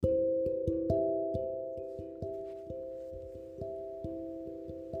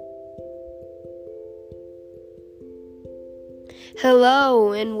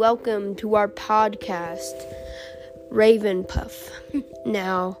Hello and welcome to our podcast, RavenPuff.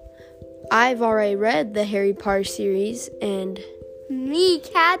 Now, I've already read the Harry Potter series, and me,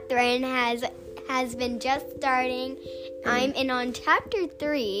 Catherine, has been just starting. I'm in on chapter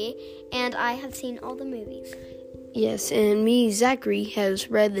 3, and I have seen all the movies. Yes, and me, Zachary, has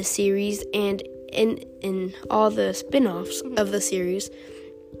read the series and in all the spin-offs of the series.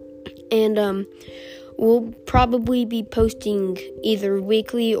 And we'll probably be posting either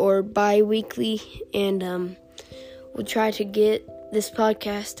weekly or bi-weekly, and we'll try to get this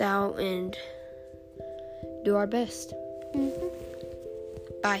podcast out and do our best.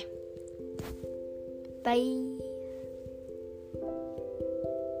 Mm-hmm. Bye. Bye.